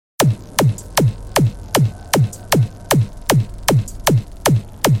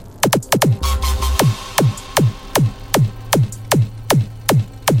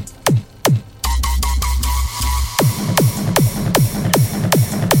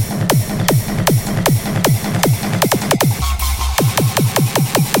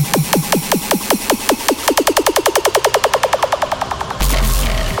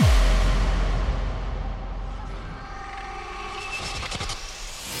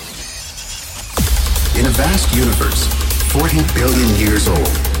a vast universe, 40 billion years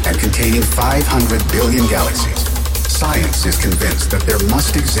old, and containing 500 billion galaxies, science is convinced that there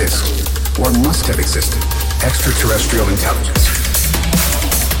must exist, or must have existed, extraterrestrial intelligence.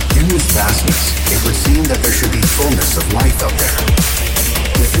 In this vastness, it would seem that there should be fullness of life out there.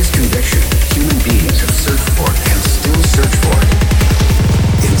 With this conviction, human beings have searched for it and still search for it,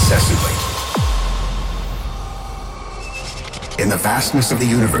 incessantly. In the vastness of the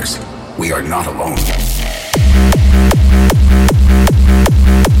universe, we are not alone.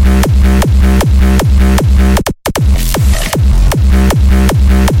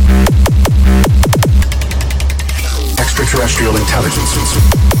 Extraterrestrial intelligence.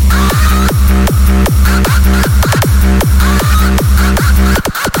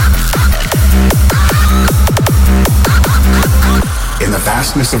 In the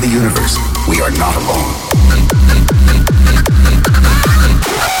vastness of the universe, we are not alone.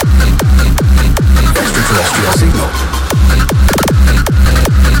 Extraterrestrial signal.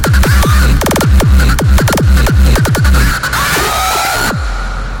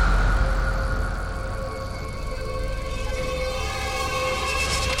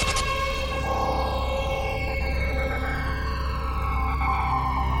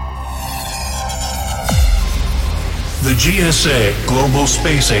 The GSA, Global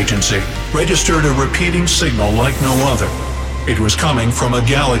Space Agency, registered a repeating signal like no other. It was coming from a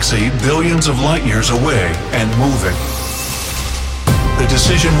galaxy billions of light years away and moving. The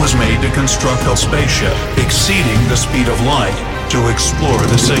decision was made to construct a spaceship exceeding the speed of light to explore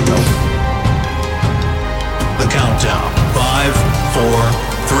the signal. The countdown. 5, 4,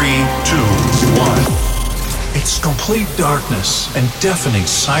 3, 2, 1. It's complete darkness and deafening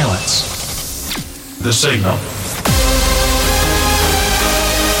silence. The signal.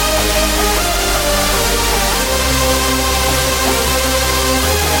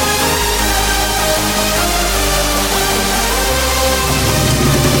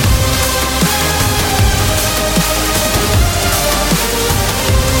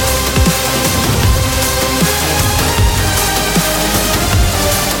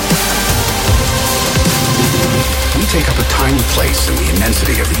 Take up a tiny place in the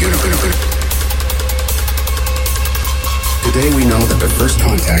immensity of the universe. Today we know that the first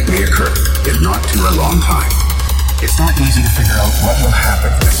contact may occur in not too a long time. It's not easy to figure out what will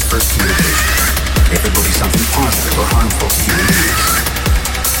happen in this first communication, if it will be something positive or harmful to human beings.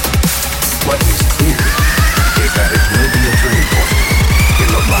 What is clear is that it will be a turning point in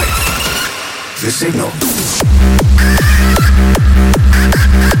the life. The signal.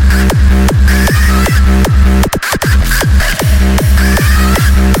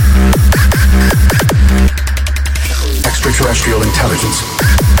 Extraterrestrial intelligence.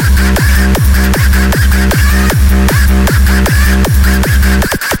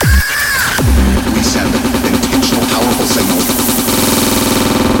 We send an intentional, powerful signal.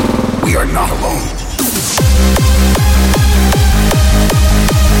 We are not alone.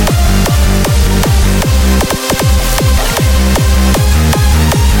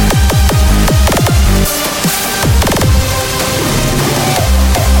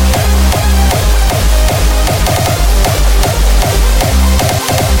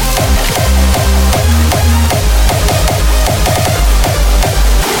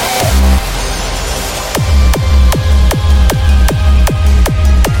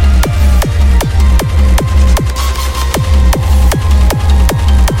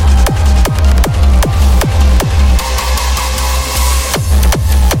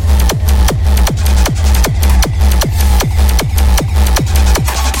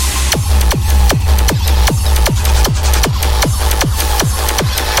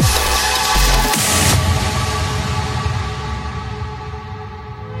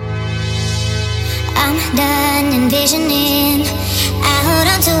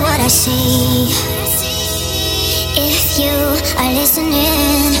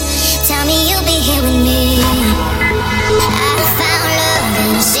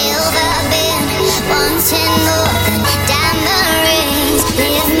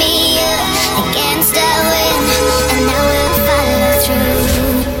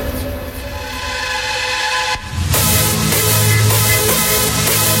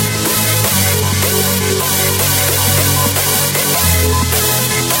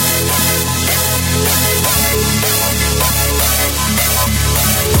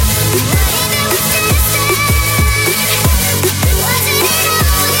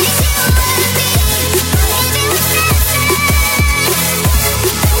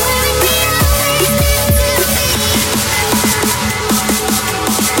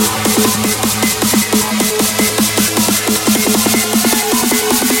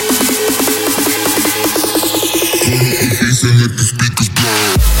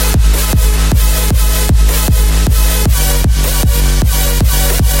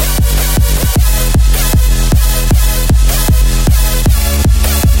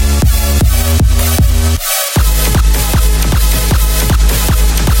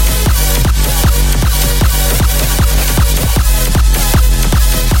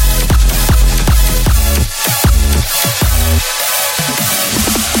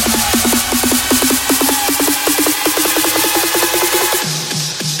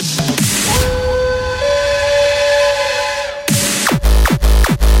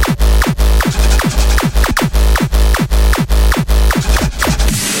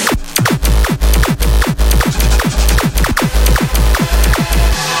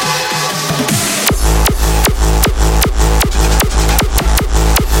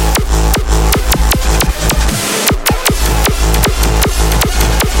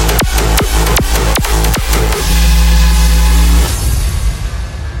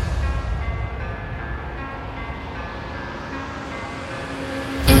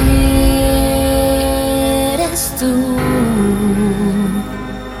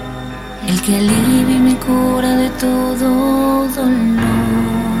 que alivia y me cura de todo dolor.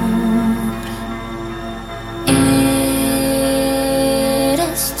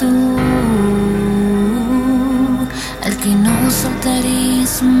 Eres tú, al que no soltaría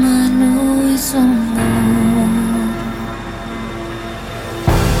su mano y su amor.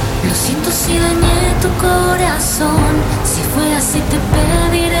 Lo siento si dañé tu corazón, si fue así te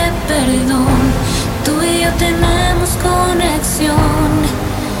pediré perdón. Tú y yo tenemos conexión,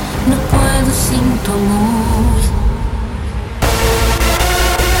 no puedo sin tu amor.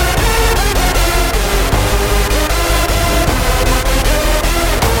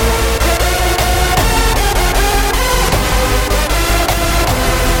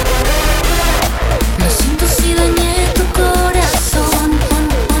 Lo siento si dañé tu corazón,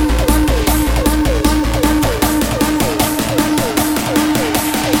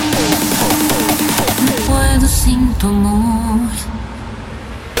 no puedo sin tu amor.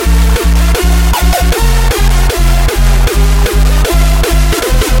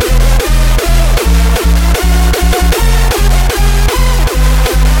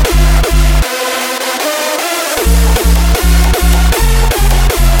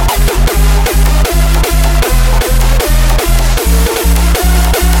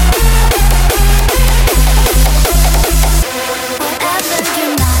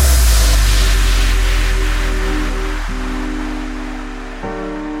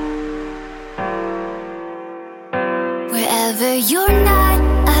 Wherever you're not,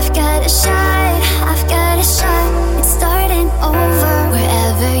 I've got a shot, I've got a shot, it's starting over.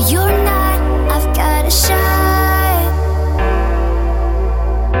 Wherever you're not, I've got a shot.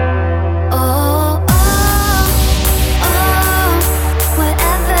 Oh, oh, oh,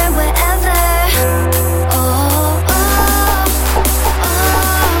 wherever, wherever. Oh, oh, oh,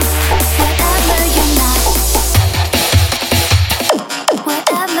 wherever you're not,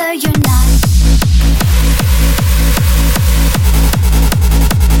 wherever you're not.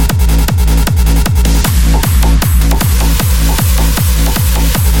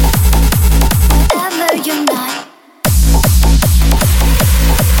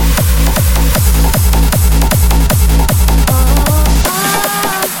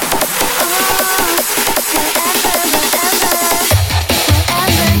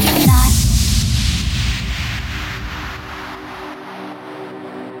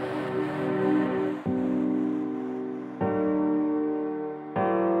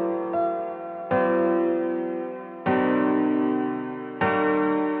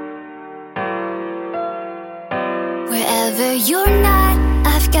 Wherever you're not,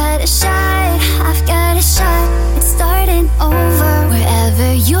 I've got a shot, I've got a shot, it's starting over.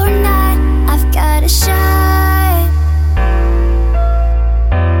 Wherever you're not, I've got a shot.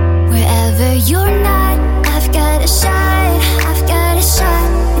 Wherever you're not, I've got a shot, I've got a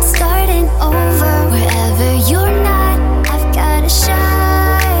shot, it's starting over. Wherever you're not, I've got a shot.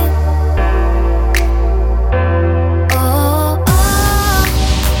 Oh, oh,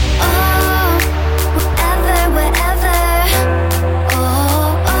 oh, wherever, wherever. Oh,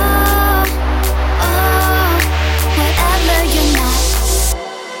 oh, oh, wherever you're not.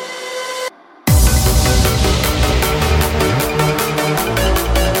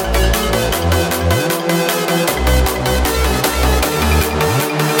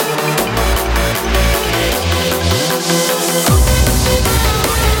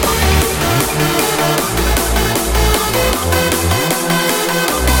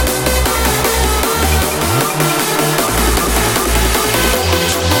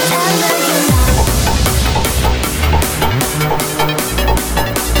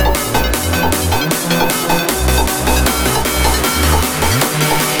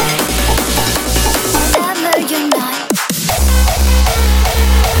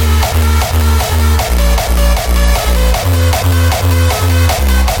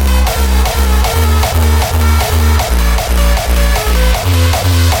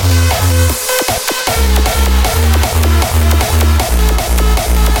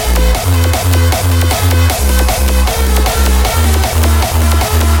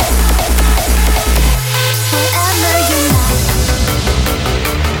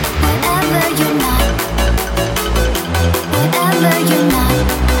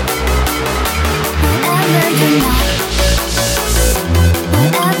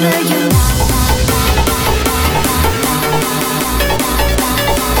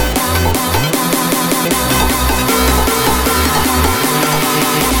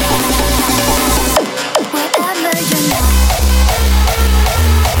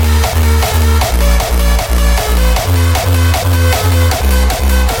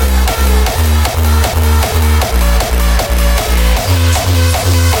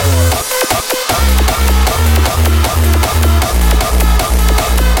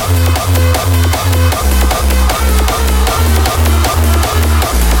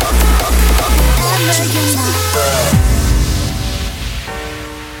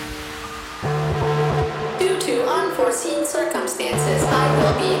 unforeseen circumstances, I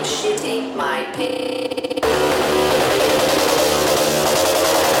will be shitting my pants.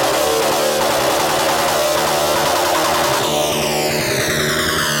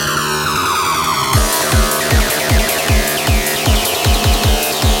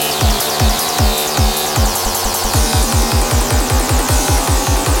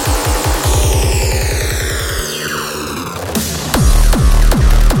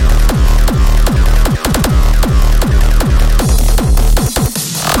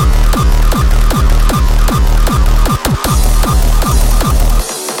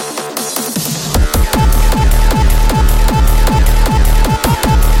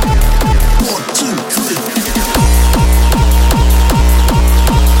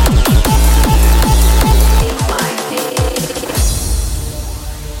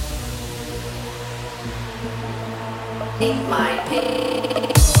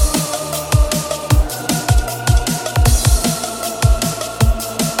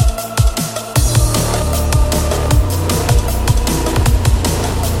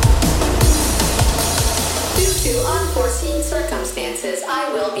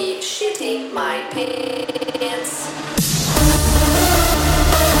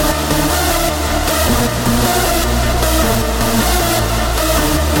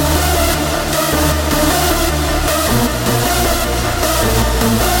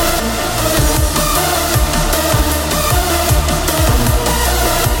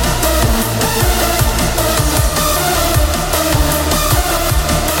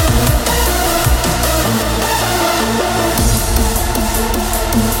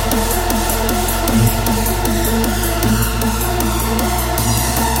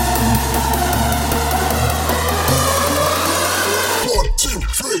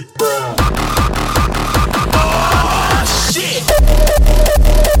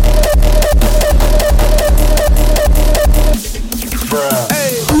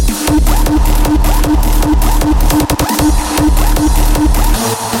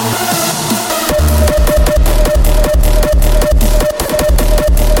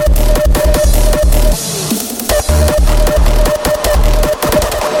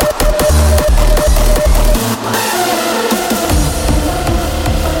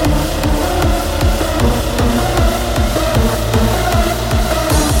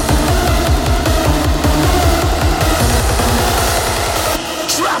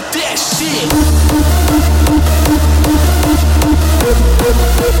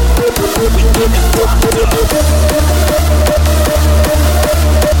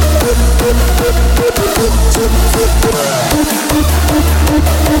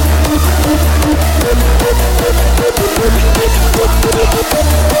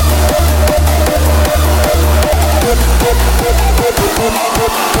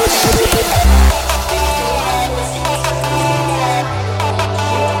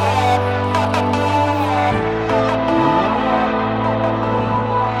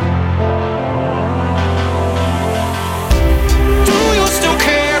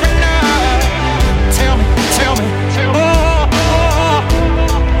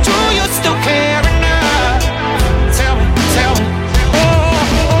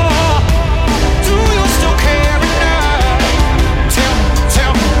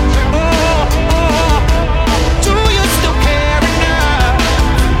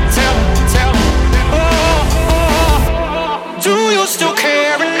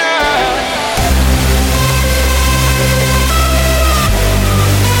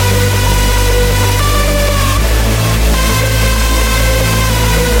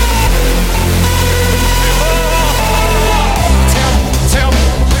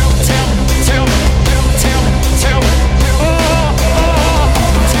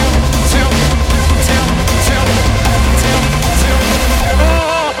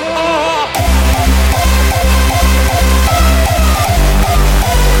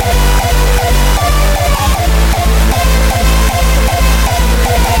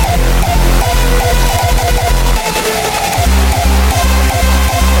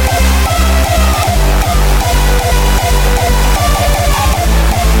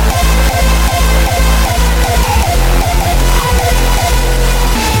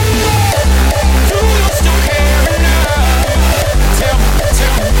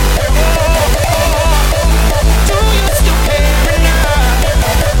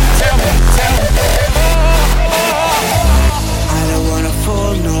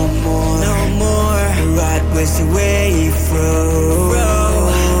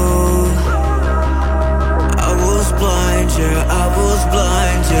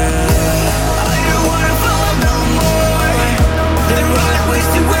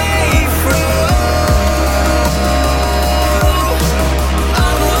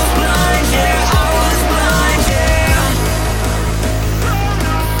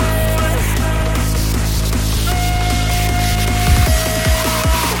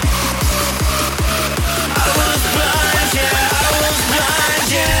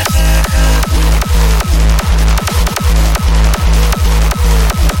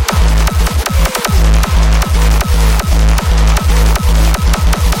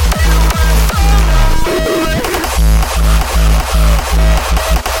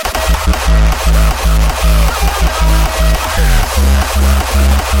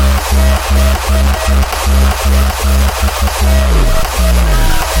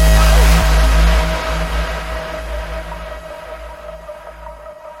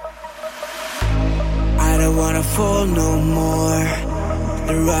 I don't wanna fall no more.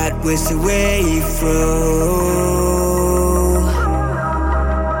 The right way's the way through.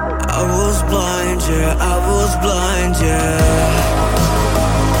 I was blind, yeah, I was blind, yeah.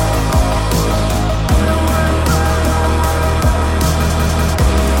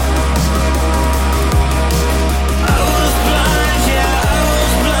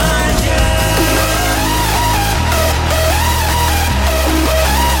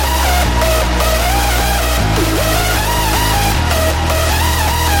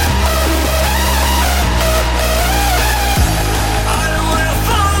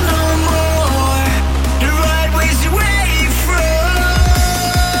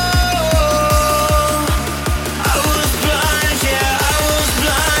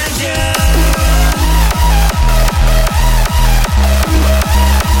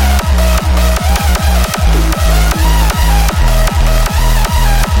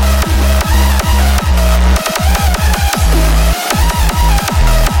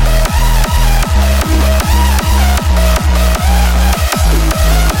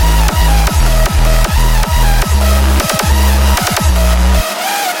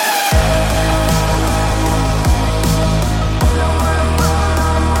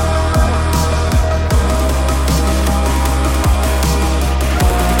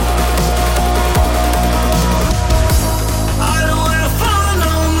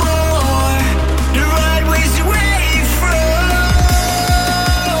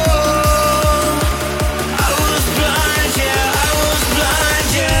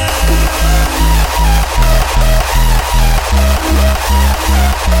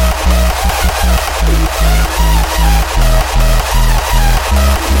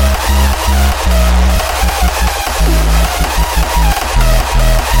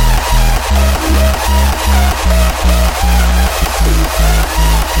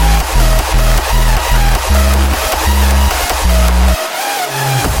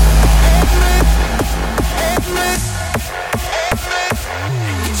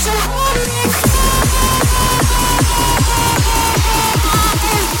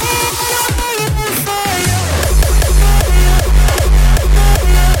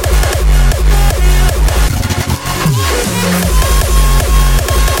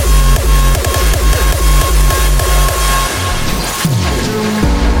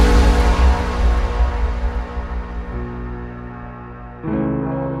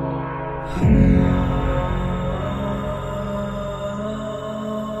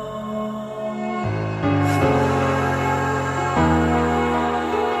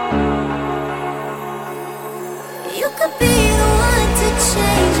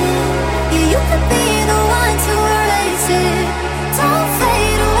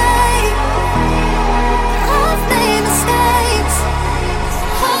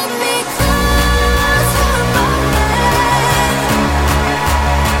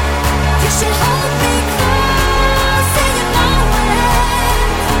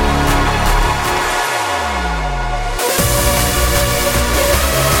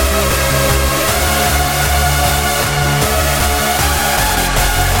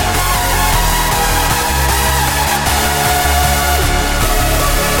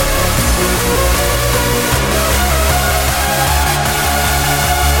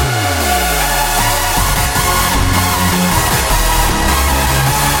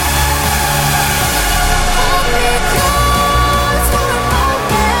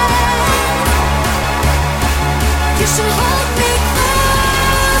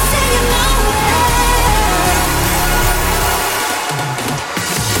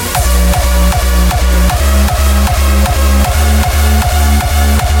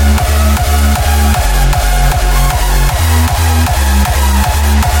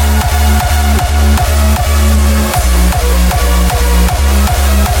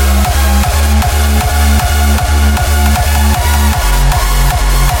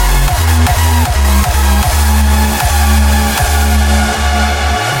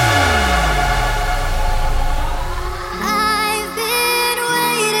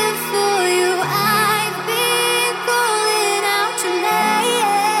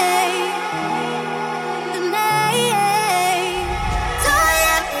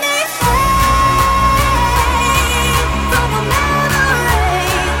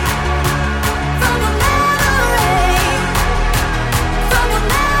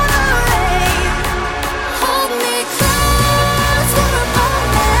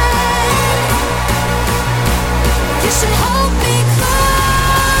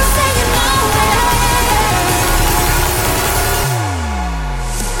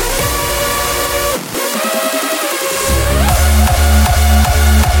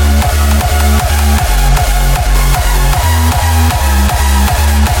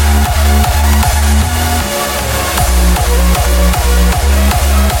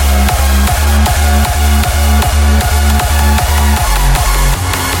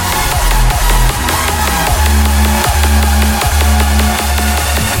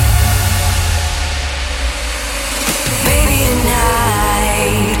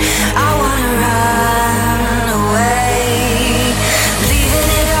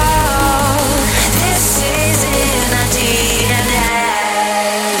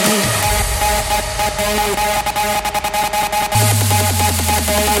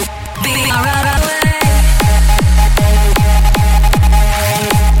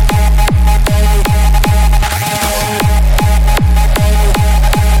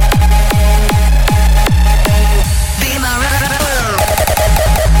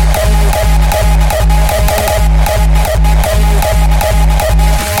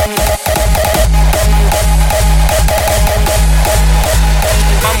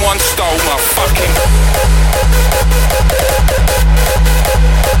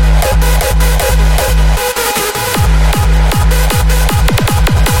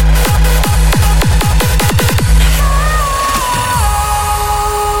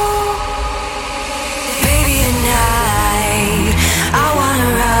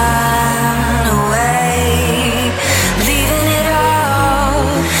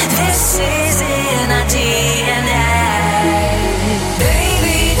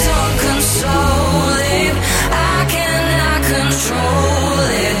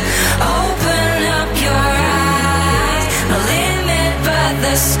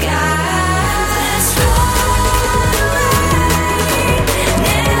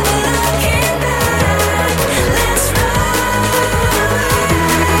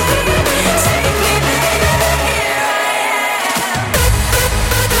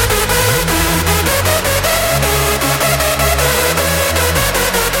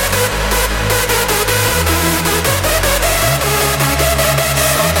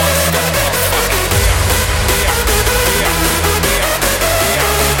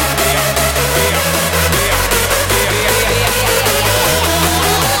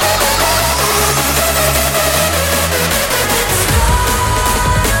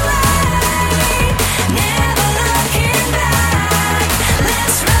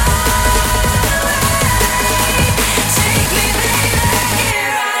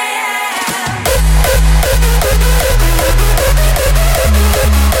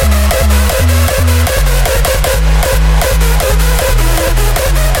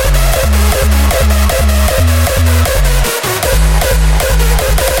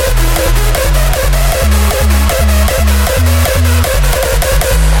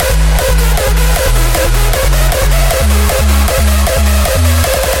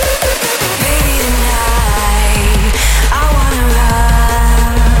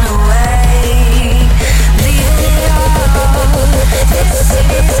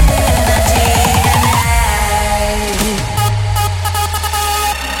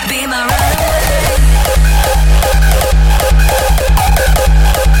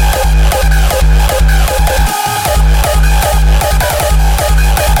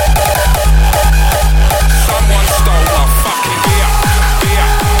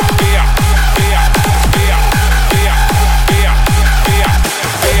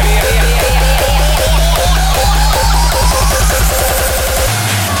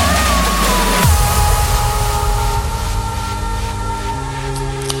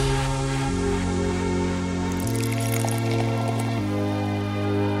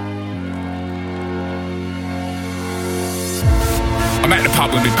 I'm at the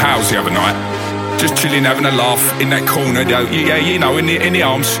pub with my pals the other night, just chilling, having a laugh in that corner, yeah, you know, in the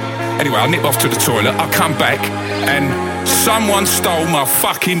arms. Anyway, I nip off to the toilet, I come back, and someone stole my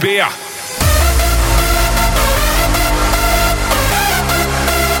fucking beer.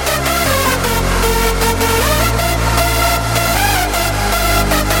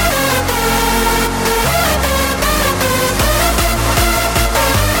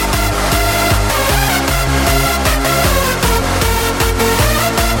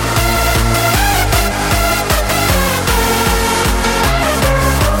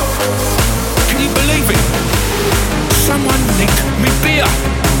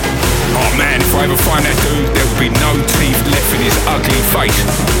 If I ever find that dude, there will be no teeth left in his ugly face.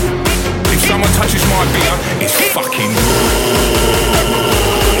 If someone touches my beer, it's fucking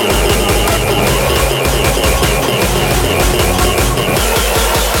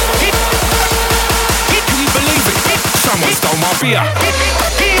Can you believe it? Someone stole my beer.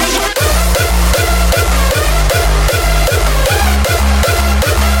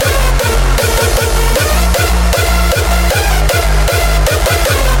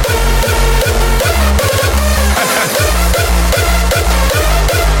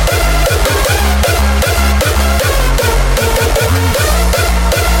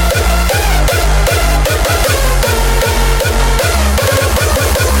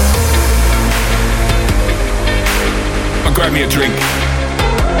 Grab me a drink.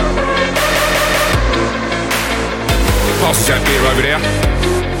 Pass us that beer over there.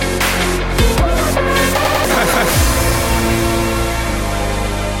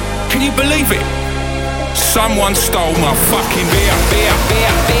 Can you believe it? Someone stole my fucking beer.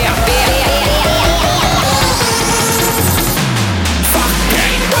 Fuck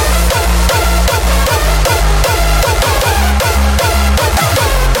that.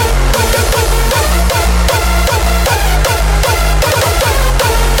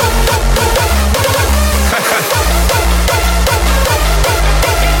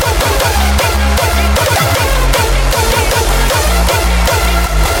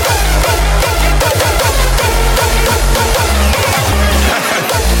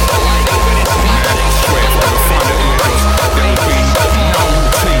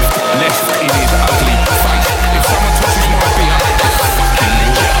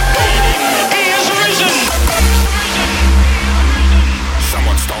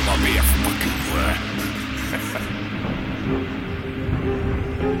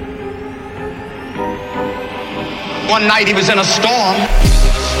 One night he was in a storm.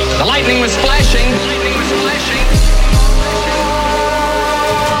 The lightning was flashing.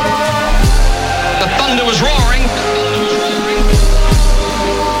 The thunder was roaring.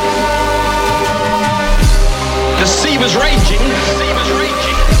 was raging. The sea was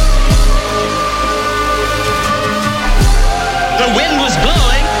raging. The wind was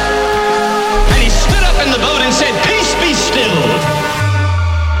blowing, and he stood up in the boat and said, "Peace, be still."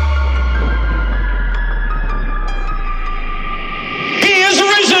 He is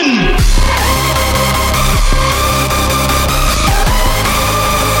risen.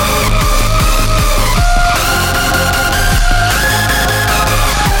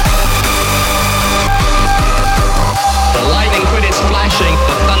 The lightning quit its flashing,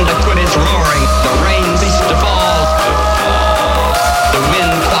 the thunder quit its roaring, the rain ceased to fall. The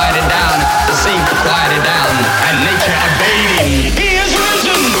wind quieted down, the sea quieted down, and nature obeyed him. He is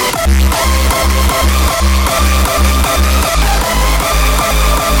risen!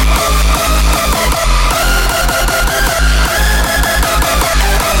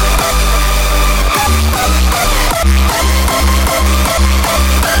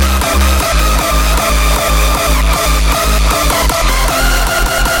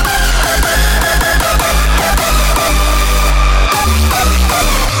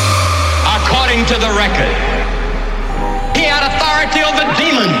 According to the record, he had authority over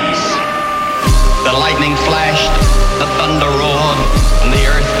demons. The lightning flashed, the thunder roared, and the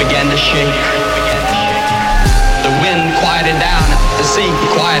earth began to shake. The wind quieted down, the sea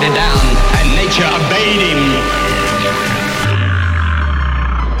quieted down, and nature obeyed him.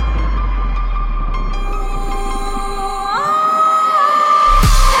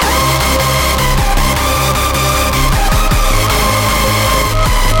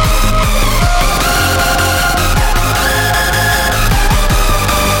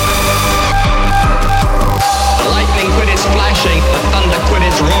 The thunder quit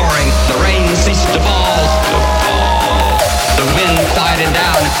its roaring, the rain ceased to fall. The wind quieted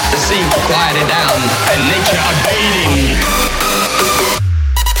down, the sea quieted down, and nature obeyed him.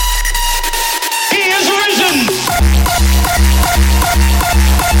 He is risen!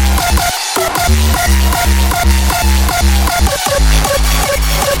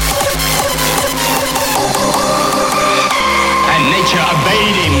 And nature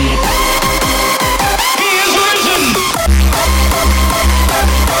obeyed him.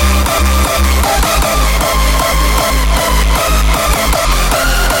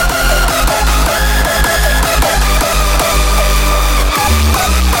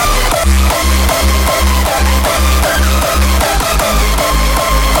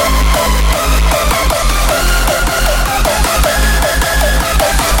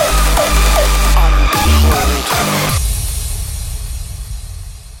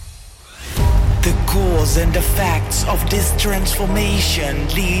 And the facts of this transformation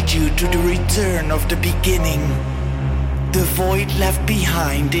lead you to the return of the beginning. The void left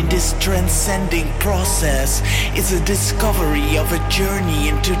behind in this transcending process is a discovery of a journey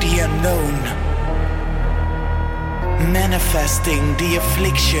into the unknown, manifesting the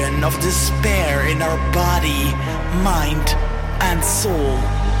affliction of despair in our body, mind, and soul.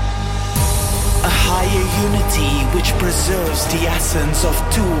 A higher unity which preserves the essence of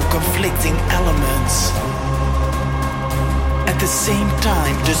two conflicting elements, at the same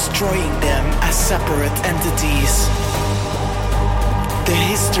time destroying them as separate entities. The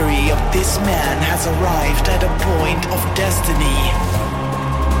history of this man has arrived at a point of destiny.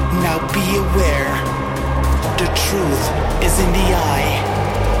 Now be aware, the truth is in the eye.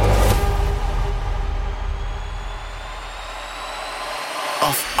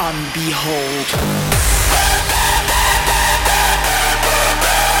 Of unbehold.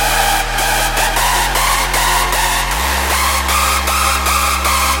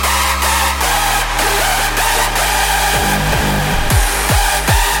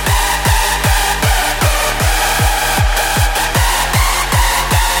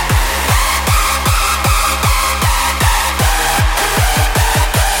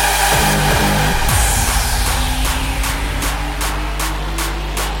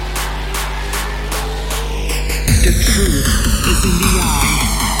 The truth is in the eye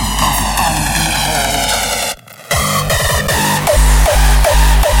of unbehold.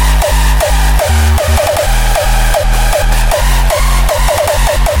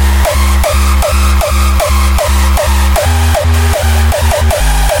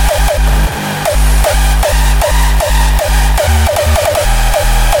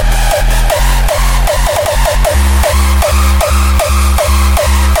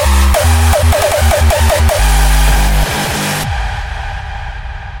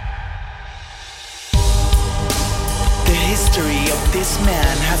 This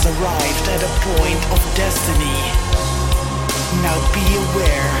man has arrived at a point of destiny. Now be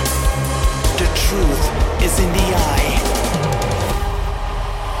aware, the truth is in the eye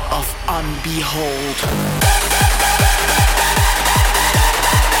of unbehold.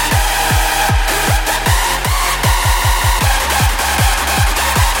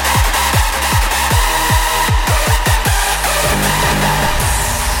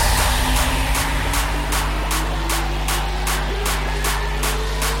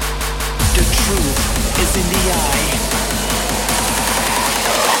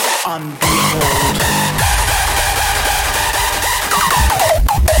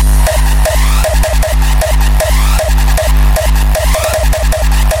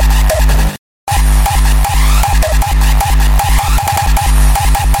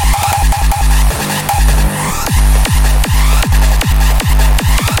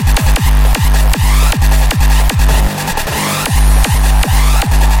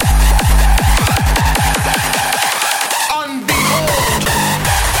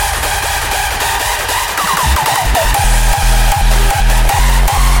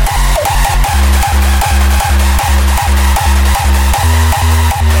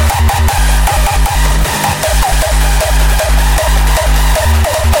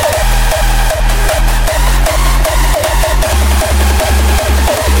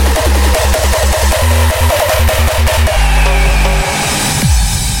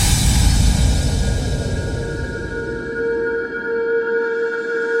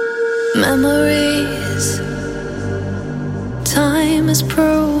 Memories. Time is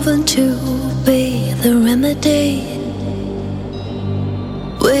proven to be the remedy.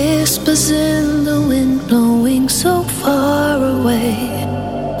 Whispers in the wind blowing so far away,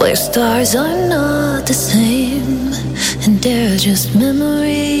 where stars are not the same, and they're just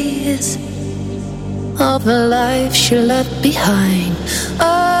memories of a life she left behind.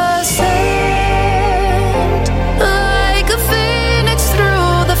 A scent like a phoenix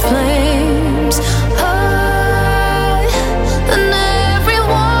through the flames. High, and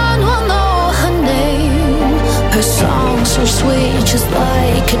everyone will know her name. Her songs are sweet, just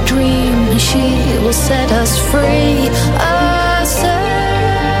like a dream, and she will set us free. A scent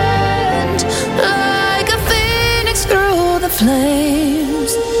like a phoenix through the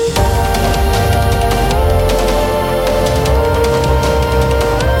flames.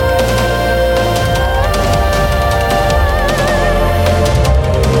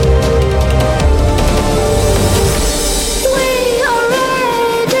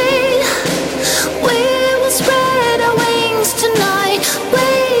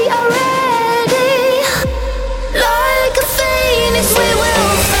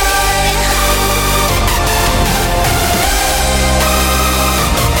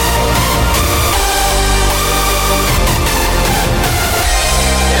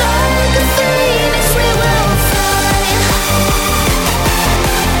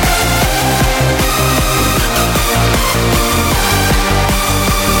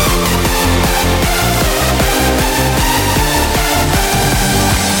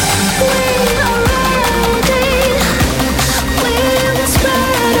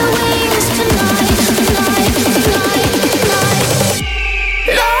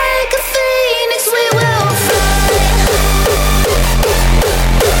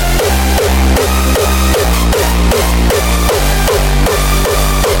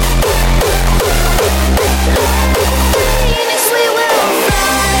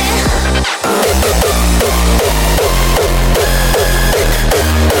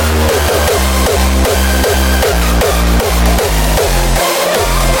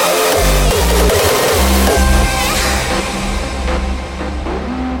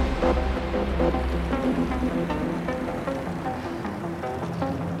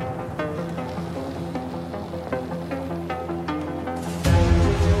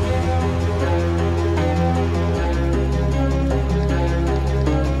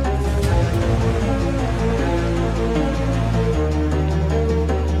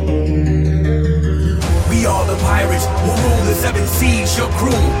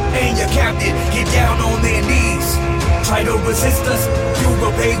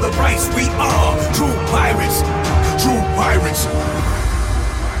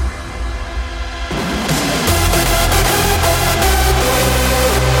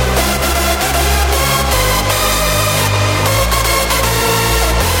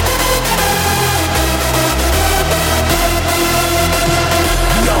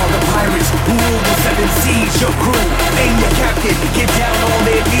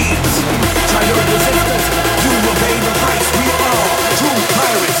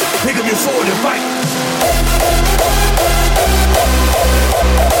 Pick up your sword and fight.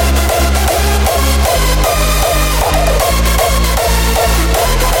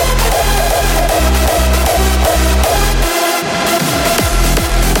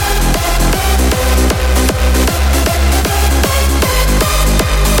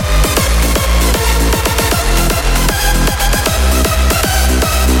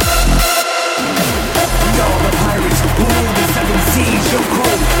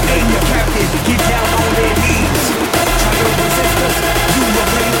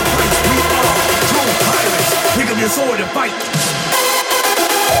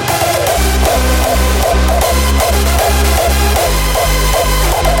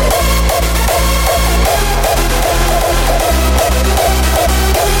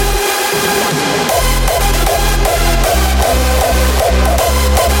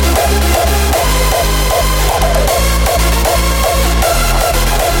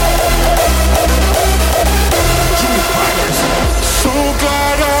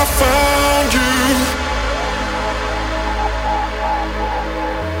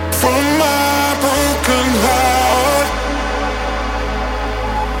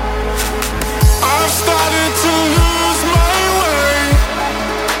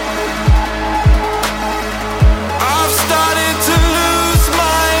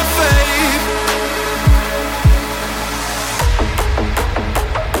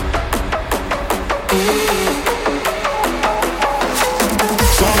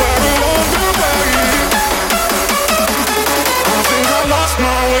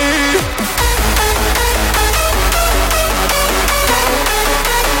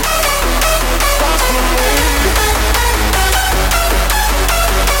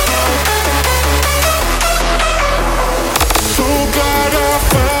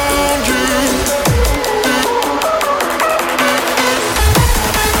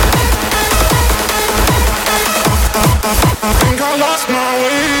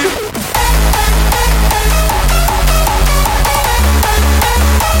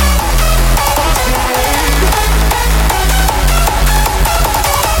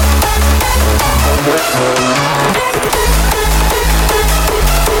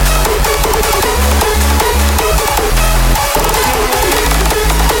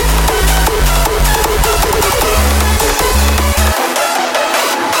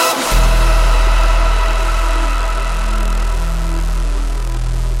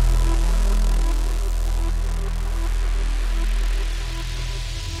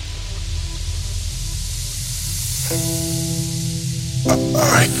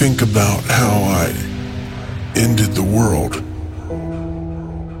 I think about how I ended the world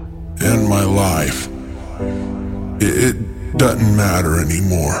and my life. It doesn't matter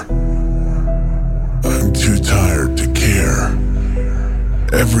anymore. I'm too tired to care.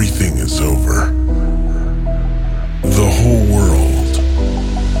 Everything is over. The whole world.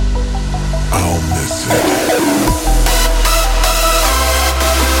 I'll miss it.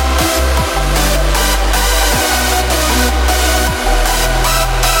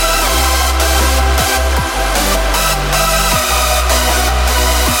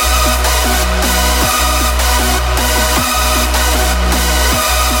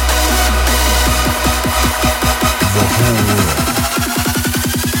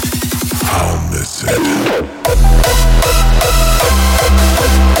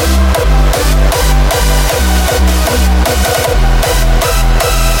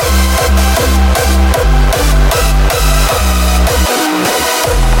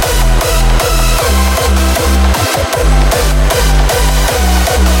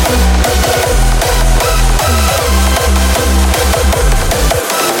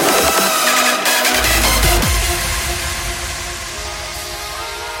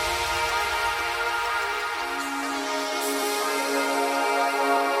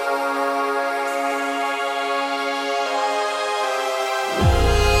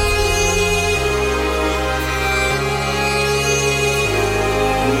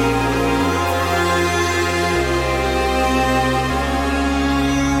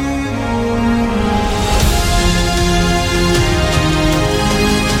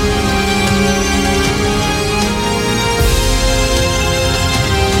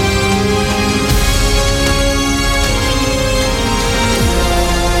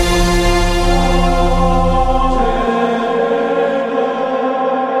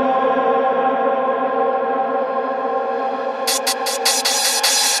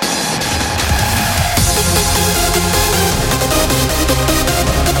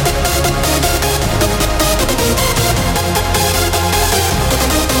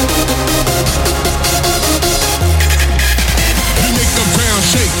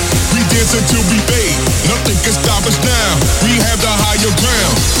 Until we fade, nothing can stop us now. We have the higher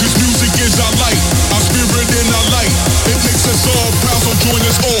ground. This music is our light, our spirit and our light. It makes us all proud, so join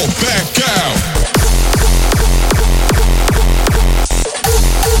us all back out.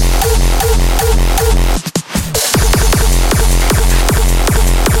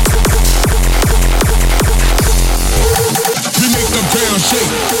 We make the ground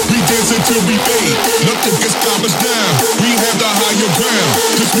shake, we dance until we fade. Nothing can stop us now. We have the higher ground.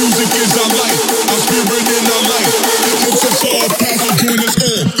 This music is our light, our spirit and our light. It makes us all proud, so join us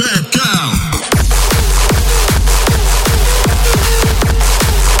all back out.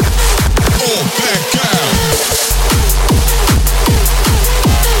 All back out.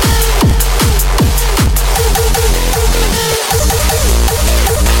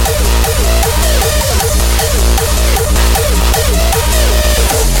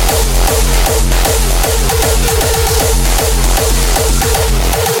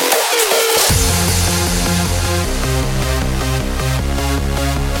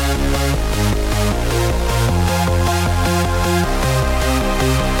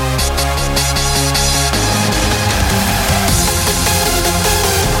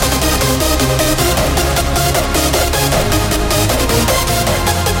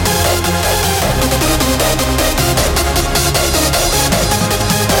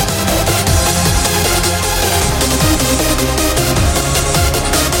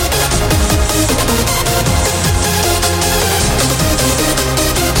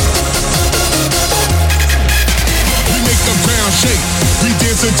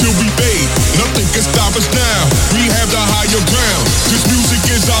 Until we fade, nothing can stop us now. We have the higher ground. This music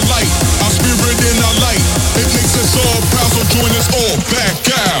is our light, our spirit and our light. It makes us all proud, so join us all back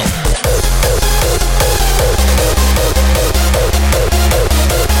out.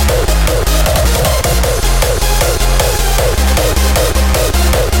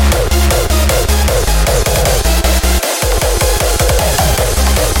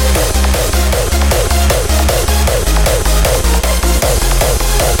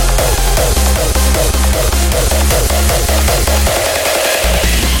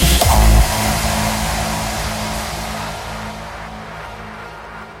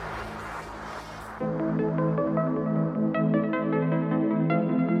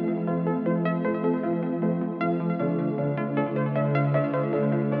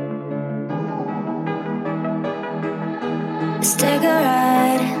 Let's take a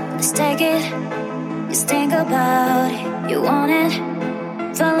ride, let's take it. Just think about it, you want it.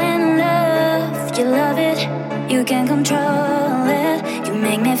 Fall in love, you love it. You can control it, you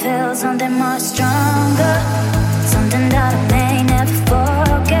something more stronger, something that I may never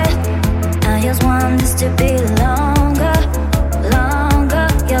forget. I just want this to be longer, longer,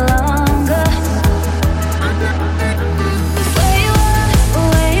 yeah, longer. Where you are,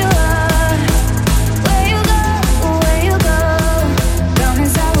 where you are, where you go, where you go.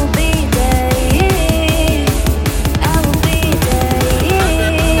 Promise I will be there, I will be there.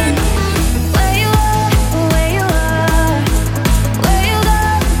 Where you are, where you are, where you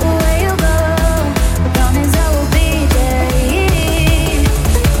go, where you go. Promise I will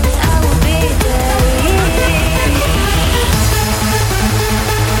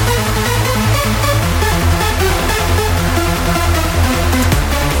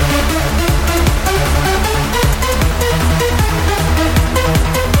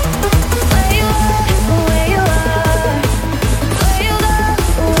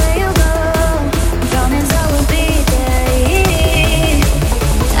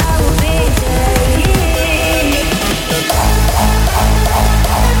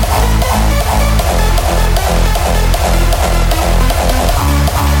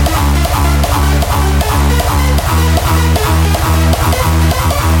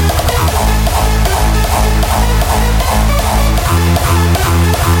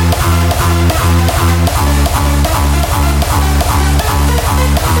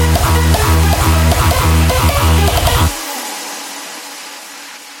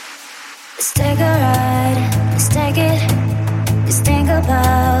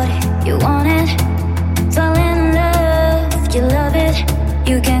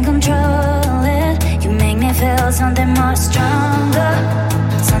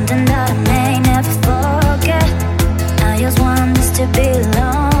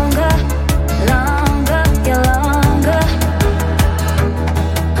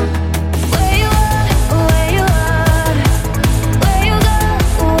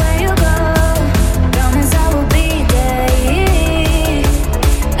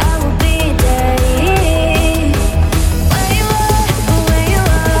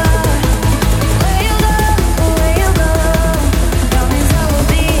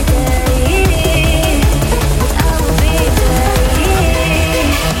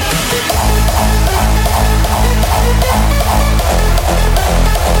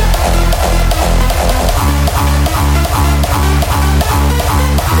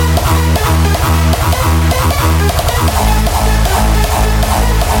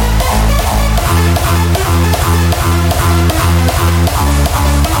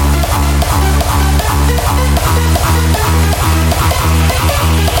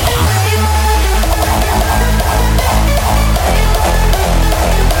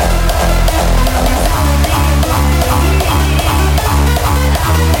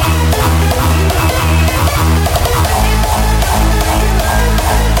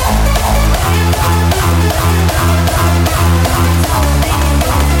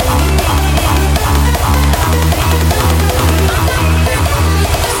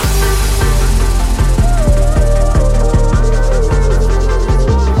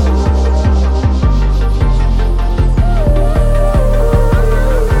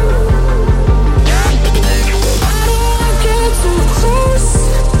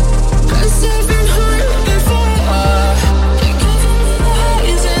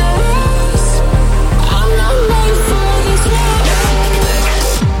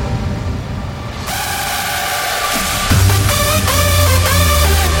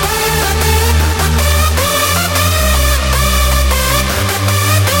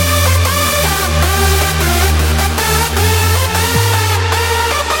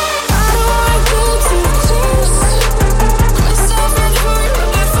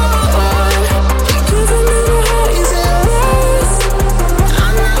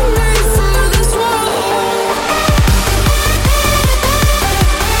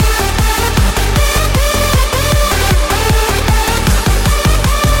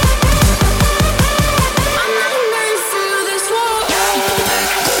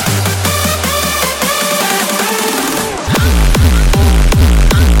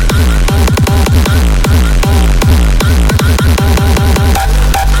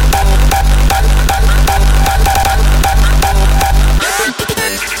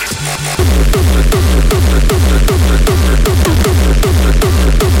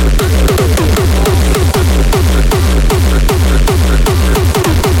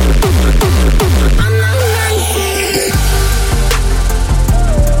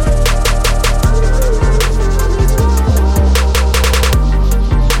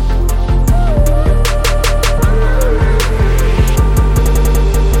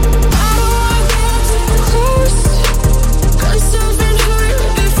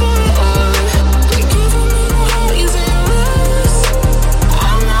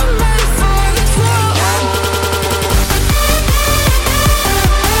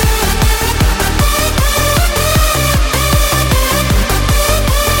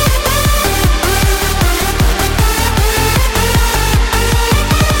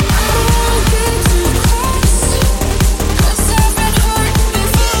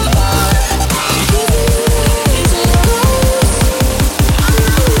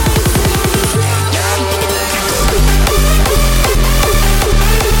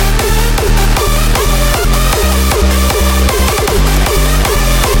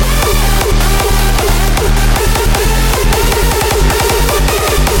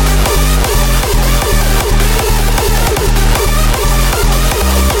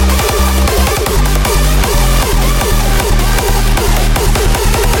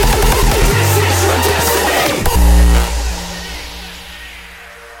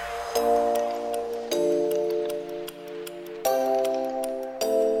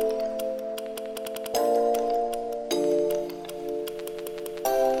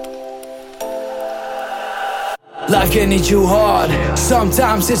Life can hit you hard,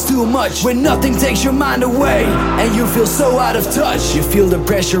 sometimes it's too much. When nothing takes your mind away and you feel so out of touch. You feel the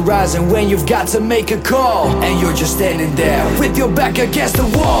pressure rising when you've got to make a call, and you're just standing there with your back against the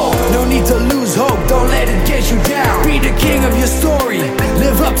wall. No need to lose hope, don't let it get you down. Be the king of your story,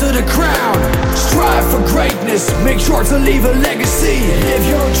 live up to the crown. Strive for greatness, make sure to leave a legacy. Live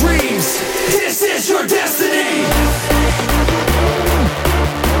your dreams, this is your destiny.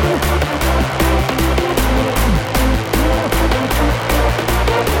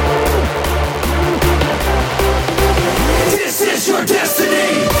 This is your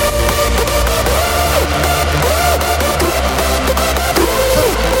destiny.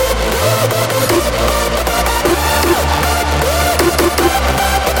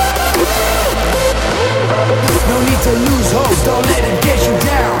 No need to lose hope, don't let it get you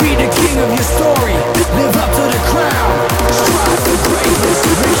down. Be the king of your story, live up to the crown. Strive for greatness,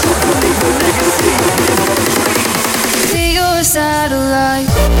 make sure to leave a legacy. Live your dreams. Be your satellite.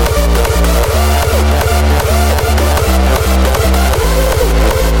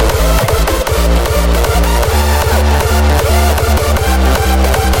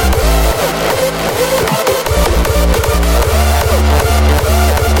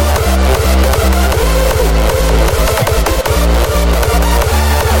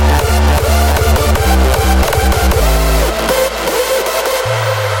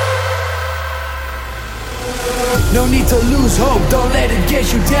 No need to lose hope, don't let it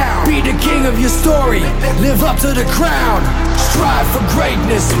get you down. Be the king of your story, live up to the crown. Strive for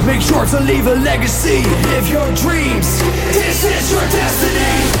greatness, make sure to leave a legacy. Live your dreams, this is your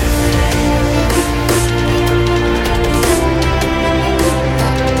destiny.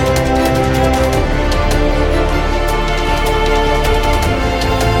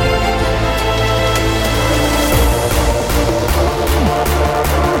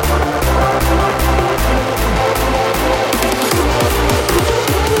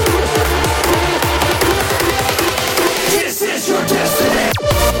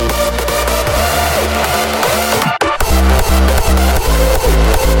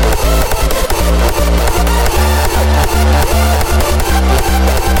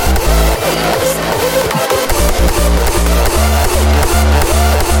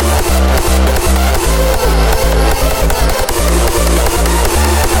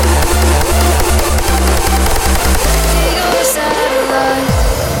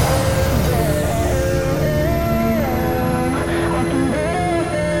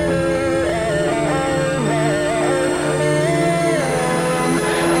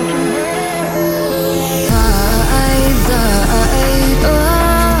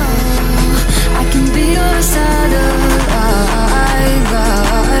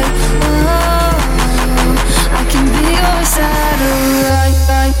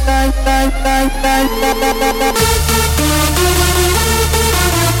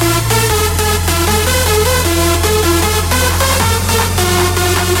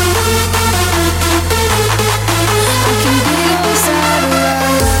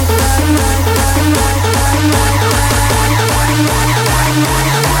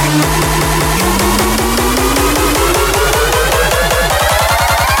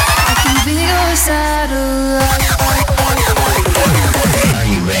 Are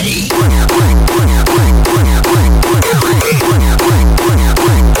you ready?